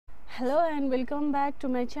Hello and welcome back to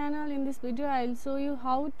my channel. In this video I'll show you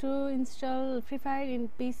how to install Free Fire in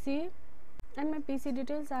PC, and my PC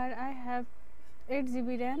details are I have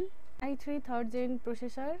 8GB RAM, i3 3rd gen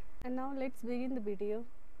processor, and now let's begin the video.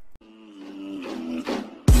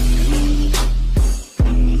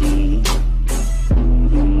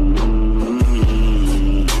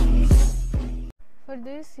 For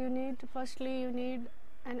this firstly you need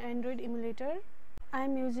an Android emulator. I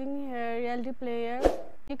am using here Reality Player.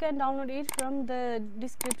 You can download it from the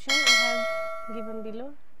description I have given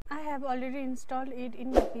below. I have already installed it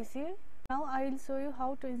in my PC. Now I will show you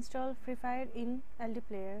how to install Free Fire in LD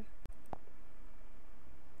Player.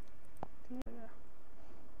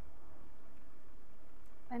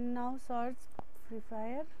 And now search Free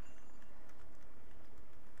Fire.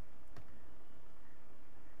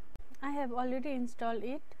 I have already installed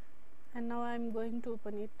it, and now I am going to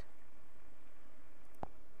open it.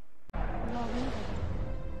 Login.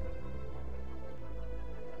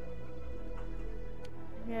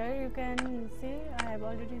 Here you can see I have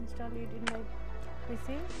already installed it in my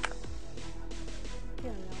PC.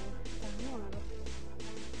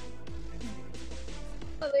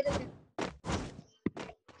 Wait a minute.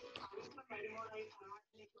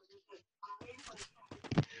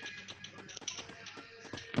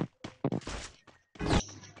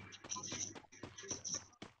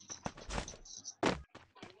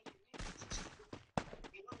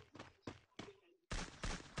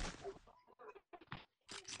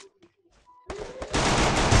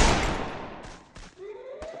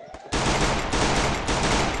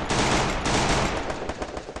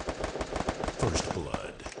 First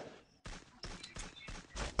blood.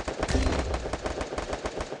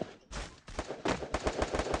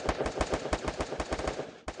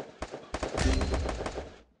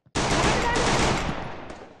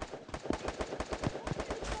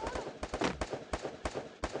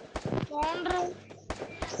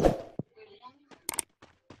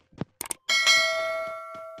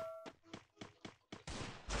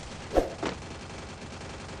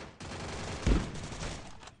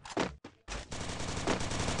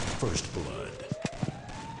 First blood.